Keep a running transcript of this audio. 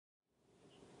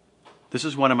This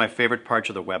is one of my favorite parts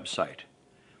of the website.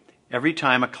 Every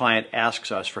time a client asks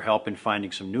us for help in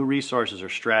finding some new resources or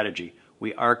strategy,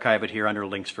 we archive it here under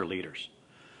Links for Leaders.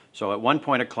 So at one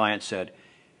point a client said,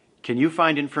 "Can you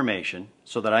find information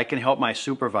so that I can help my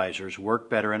supervisors work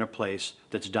better in a place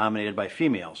that's dominated by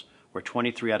females, where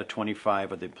 23 out of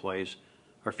 25 of the employees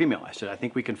are female?" I said, "I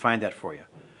think we can find that for you."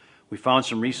 We found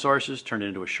some resources, turned it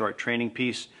into a short training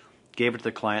piece, gave it to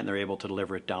the client, and they're able to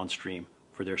deliver it downstream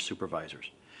for their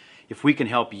supervisors. If we can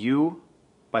help you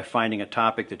by finding a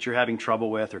topic that you're having trouble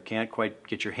with or can't quite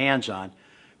get your hands on,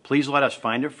 please let us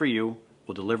find it for you.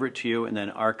 We'll deliver it to you and then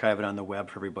archive it on the web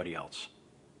for everybody else.